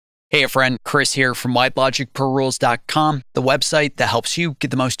Hey, friend, Chris here from WhyLogicProRules.com, the website that helps you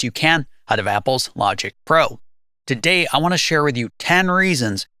get the most you can out of Apple's Logic Pro. Today, I want to share with you 10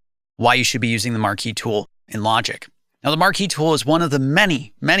 reasons why you should be using the Marquee Tool in Logic. Now, the Marquee Tool is one of the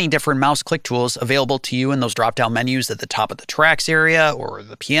many different mouse click tools available to you in those drop-down menus at the top of the tracks area or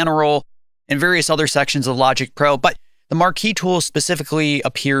the piano roll and various other sections of Logic Pro, but the Marquee Tool specifically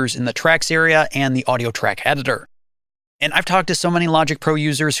appears in the tracks area and the audio track editor. And I've talked to so many Logic Pro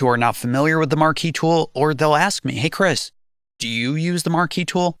users who are not familiar with the Marquee Tool, or they'll ask me, hey, Chris, do you use the Marquee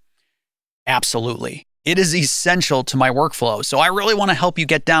Tool? Absolutely. It is essential to my workflow. So I really want to help you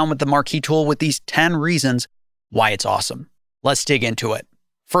get down with the Marquee Tool with these 10 reasons why it's awesome. Let's dig into it.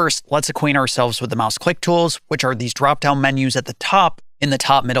 First, let's acquaint ourselves with the mouse click tools, which are these drop-down menus at the top in the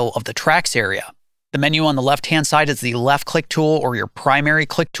top middle of the tracks area. The menu on the left-hand side is the left click tool or your primary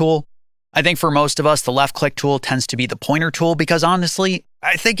click tool. I think for most of us, the left click tool tends to be the pointer tool because honestly,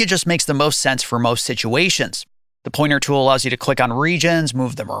 I think it just makes the most sense for most situations. The pointer tool allows you to click on regions,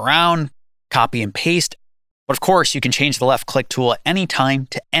 move them around, copy and paste. But of course, you can change the left click tool at any time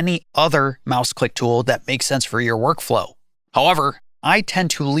to any other mouse click tool that makes sense for your workflow. However, I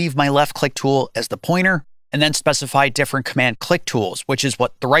tend to leave my left click tool as the pointer and then specify different command click tools, which is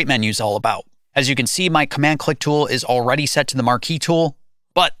what the right menu is all about. As you can see, my command click tool is already set to the Marquee Tool,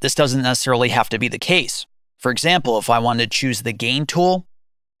 but this doesn't necessarily have to be the case. For example, if I wanted to choose the gain tool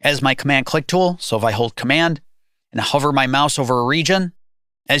as my command click tool, so if I hold command and hover my mouse over a region,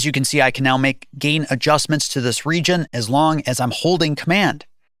 as you can see, I can now make gain adjustments to this region as long as I'm holding command.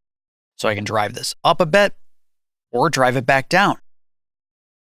 So I can drive this up a bit or drive it back down.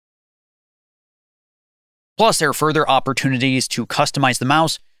 Plus, there are further opportunities to customize the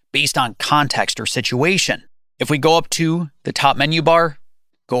mouse based on context or situation. If we go up to the top menu bar,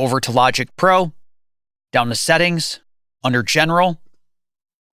 go over to Logic Pro, down to Settings, under General.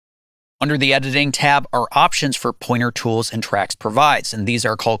 Under the Editing tab are options for pointer tools and tracks provides, and these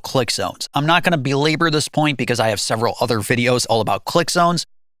are called click zones. I'm not going to belabor this point because I have several other videos all about click zones,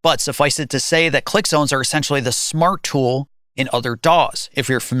 but suffice it to say that click zones are essentially the smart tool in other DAWs, if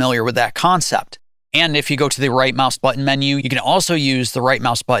you're familiar with that concept. And if you go to the right mouse button menu, you can also use the right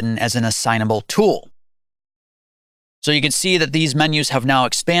mouse button as an assignable tool. So you can see that these menus have now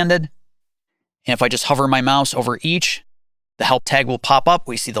expanded. And if I just hover my mouse over each, the help tag will pop up.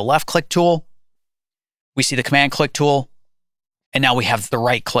 We see the left click tool, we see the command click tool, and now we have the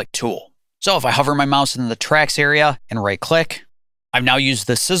right click tool. So if I hover my mouse in the tracks area and right click, I've now used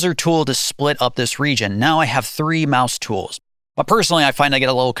the scissor tool to split up this region. Now I have 3 mouse tools. But personally, I find I get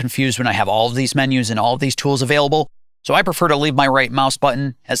a little confused when I have all of these menus and all of these tools available. So I prefer to leave my right mouse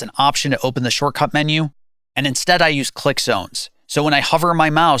button as an option to open the shortcut menu. And instead I use click zones. So when I hover my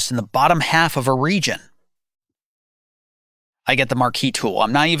mouse in the bottom half of a region, I get the Marquee Tool.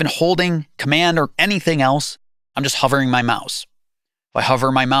 I'm not even holding command or anything else. I'm just hovering my mouse. If I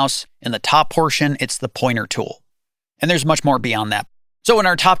hover my mouse in the top portion, it's the pointer tool. And there's much more beyond that. So in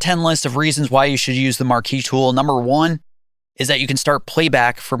our top 10 list of reasons why you should use the Marquee Tool, number 1 is that you can start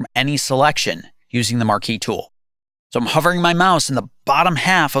playback from any selection using the Marquee Tool. So I'm hovering my mouse in the bottom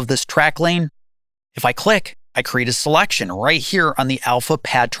half of this track lane. If I click, I create a selection right here on the alpha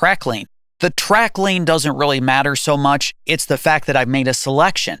pad track lane. The track lane doesn't really matter so much. It's the fact that I've made a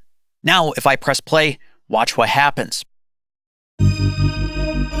selection. Now, if I press play, watch what happens.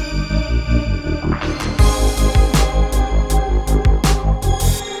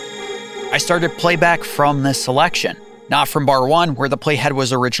 I started playback from this selection, not from bar 1 where the playhead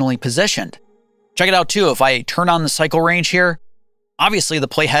was originally positioned. Check it out too. If I turn on the cycle range here, obviously the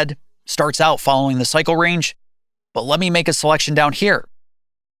playhead starts out following the cycle range, but let me make a selection down here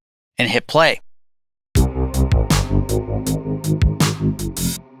and hit play.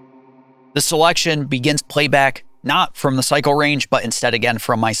 The selection begins playback not from the cycle range, but instead again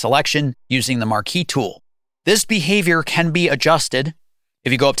from my selection using the Marquee Tool. This behavior can be adjusted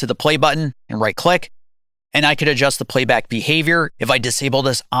if you go up to the play button and right click, and I could adjust the playback behavior. If I disable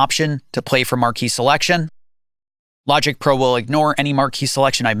this option to play from Marquee selection, Logic Pro will ignore any Marquee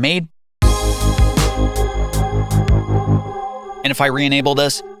selection I've made. And if I re-enable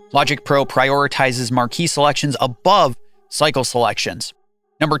this, Logic Pro prioritizes Marquee selections above cycle selections.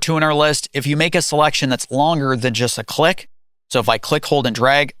 Number 2 in our list, if you make a selection that's longer than just a click, so if I click, hold, and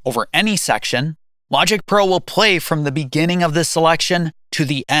drag over any section, Logic Pro will play from the beginning of this selection to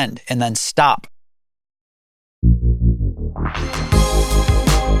the end and then stop.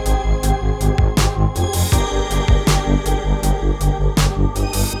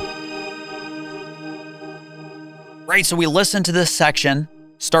 Right, so we listen to this section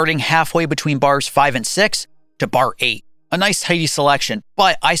starting halfway between bars 5 and 6 to bar 8. a nice tidy selection.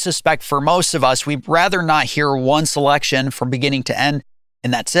 But I suspect for most of us, we'd rather not hear one selection from beginning to end,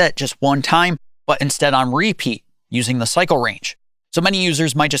 and that's it, just one time, but instead on repeat using the cycle range. So many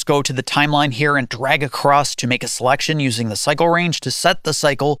users might just go to the timeline here and drag across to make a selection using the cycle range to set the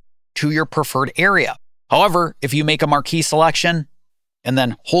cycle to your preferred area. However, if you make a marquee selection and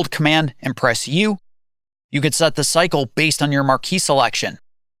then hold Command and press U, you could set the cycle based on your marquee selection.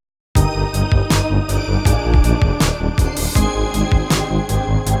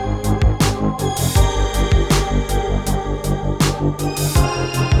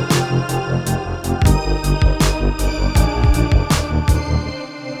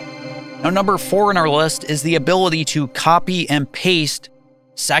 Now, number 4 in our list is the ability to copy and paste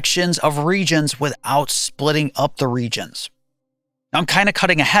sections of regions without splitting up the regions. Now, I'm kind of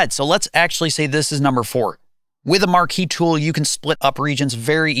cutting ahead, so let's actually say this is number 4. With a Marquee Tool, you can split up regions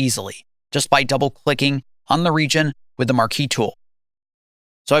very easily just by double-clicking on the region with the Marquee Tool.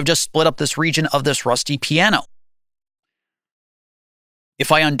 So I've just split up this region of this rusty piano.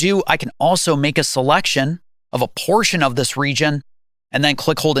 If I undo, I can also make a selection of a portion of this region and then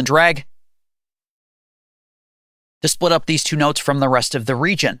click, hold, and drag to split up these 2 notes from the rest of the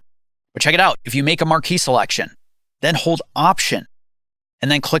region. But check it out. If you make a marquee selection, then hold Option, and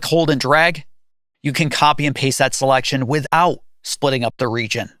then click, hold, and drag, you can copy and paste that selection without splitting up the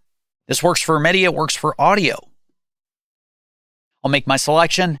region. This works for MIDI, it works for audio. I'll make my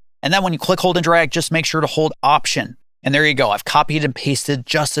selection, and then when you click, hold, and drag, just make sure to hold Option. And there you go. I've copied and pasted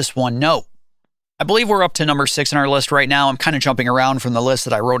just this one note. I believe we're up to number 6 in our list right now. I'm kind of jumping around from the list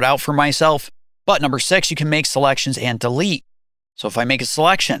that I wrote out for myself. But number 6, you can make selections and delete. So if I make a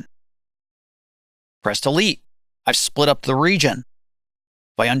selection, press delete, I've split up the region.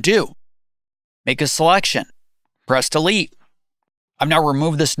 If I undo, make a selection, press delete, I've now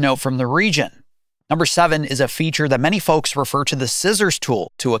removed this note from the region. Number 7 is a feature that many folks refer to the scissors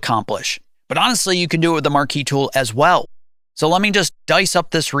tool to accomplish. But honestly, you can do it with the Marquee Tool as well. So let me just dice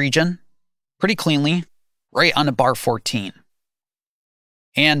up this region pretty cleanly, right onto bar 14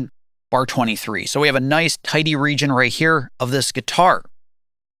 and bar 23. So we have a nice tidy region right here of this guitar.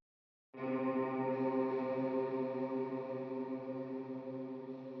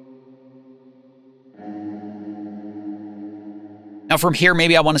 Now from here,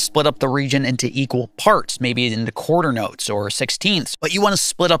 maybe I want to split up the region into equal parts, maybe into quarter notes or sixteenths, but you want to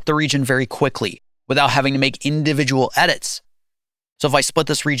split up the region very quickly without having to make individual edits. So if I split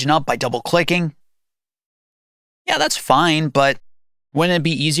this region up by double clicking, yeah, that's fine, but wouldn't it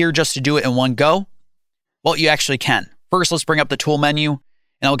be easier just to do it in one go? Well, you actually can. First, let's bring up the tool menu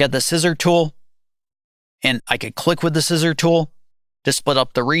and I'll get the scissor tool, and I could click with the scissor tool to split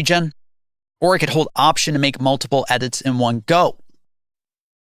up the region, or I could hold Option to make multiple edits in one go.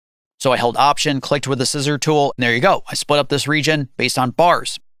 So I held Option, clicked with the scissor tool, and there you go. I split up this region based on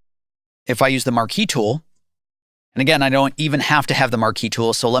bars. If I use the Marquee Tool, and again, I don't even have to have the Marquee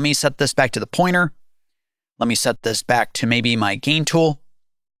Tool, so let me set this back to the pointer. Let me set this back to maybe my gain tool.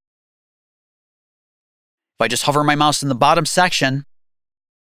 If I just hover my mouse in the bottom section,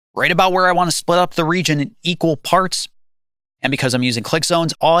 right about where I want to split up the region in equal parts, and because I'm using click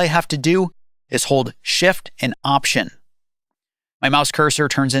zones, all I have to do is hold Shift and Option. My mouse cursor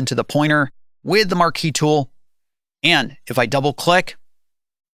turns into the pointer with the Marquee Tool, and if I double click,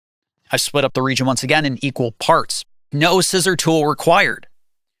 I split up the region once again in equal parts. No scissor tool required.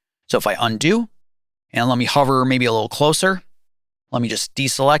 So if I undo, and let me hover maybe a little closer, let me just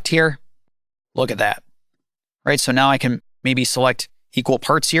deselect here. Look at that. Right, so now I can maybe select equal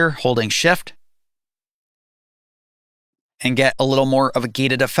parts here, holding Shift, and get a little more of a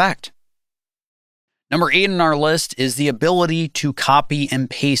gated effect. Number 8 in our list is the ability to copy and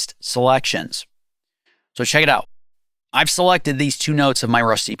paste selections. So check it out. I've selected these 2 notes of my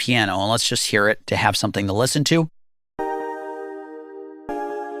rusty piano, and let's just hear it to have something to listen to.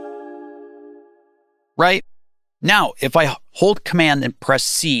 Right? Now, if I hold Command and press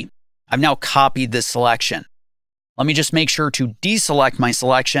C, I've now copied this selection. Let me just make sure to deselect my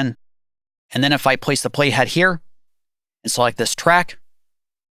selection, and then if I place the playhead here and select this track,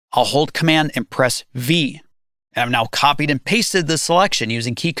 I'll hold Command and press V, and I've now copied and pasted this selection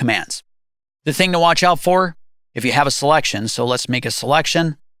using key commands. The thing to watch out for, if you have a selection, so let's make a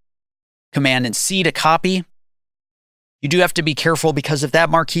selection, Command and C to copy. You do have to be careful because if that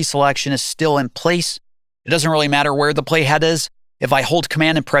marquee selection is still in place, it doesn't really matter where the playhead is. If I hold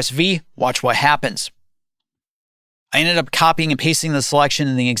Command and press V, watch what happens. I ended up copying and pasting the selection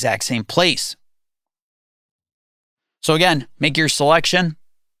in the exact same place. So again, make your selection,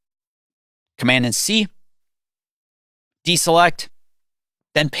 Command and C, deselect,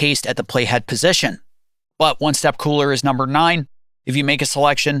 then paste at the playhead position. But one step cooler is number 9. If you make a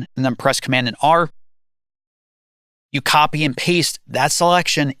selection and then press Command and R, you copy and paste that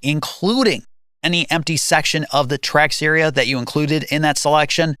selection, including any empty section of the tracks area that you included in that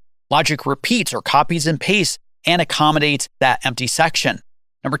selection. Logic repeats or copies and pastes and accommodates that empty section.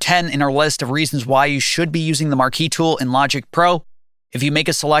 Number 10 in our list of reasons why you should be using the Marquee tool in Logic Pro. If you make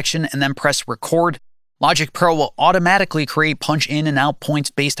a selection and then press record, Logic Pro will automatically create punch in and out points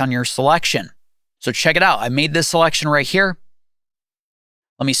based on your selection. So check it out. I made this selection right here.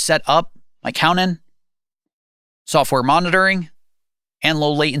 Let me set up my count in, software monitoring, and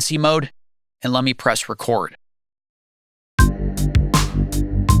low latency mode, and let me press record.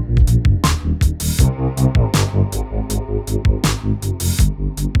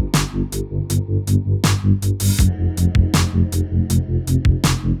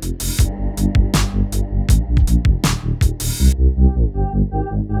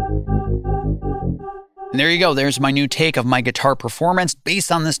 And there you go. There's my new take of my guitar performance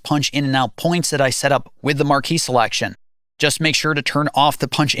based on this punch in and out points that I set up with the Marquee selection. Just make sure to turn off the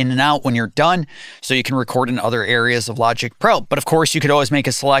punch in and out when you're done so you can record in other areas of Logic Pro. But of course, you could always make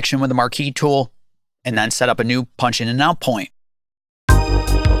a selection with the Marquee tool and then set up a new punch in and out point.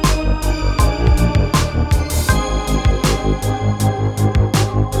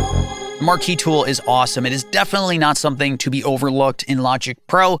 The Marquee tool is awesome. It is definitely not something to be overlooked in Logic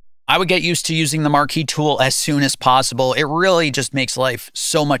Pro. I would get used to using the Marquee tool as soon as possible. It really just makes life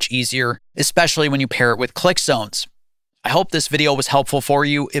so much easier, especially when you pair it with click zones. I hope this video was helpful for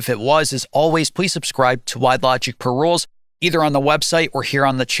you. If it was, as always, please subscribe to Wide Logic Pro Rules, either on the website or here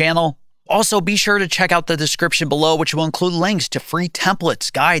on the channel. Also, be sure to check out the description below, which will include links to free templates,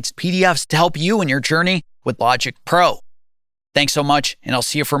 guides, PDFs to help you in your journey with Logic Pro. Thanks so much, and I'll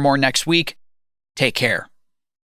see you for more next week. Take care.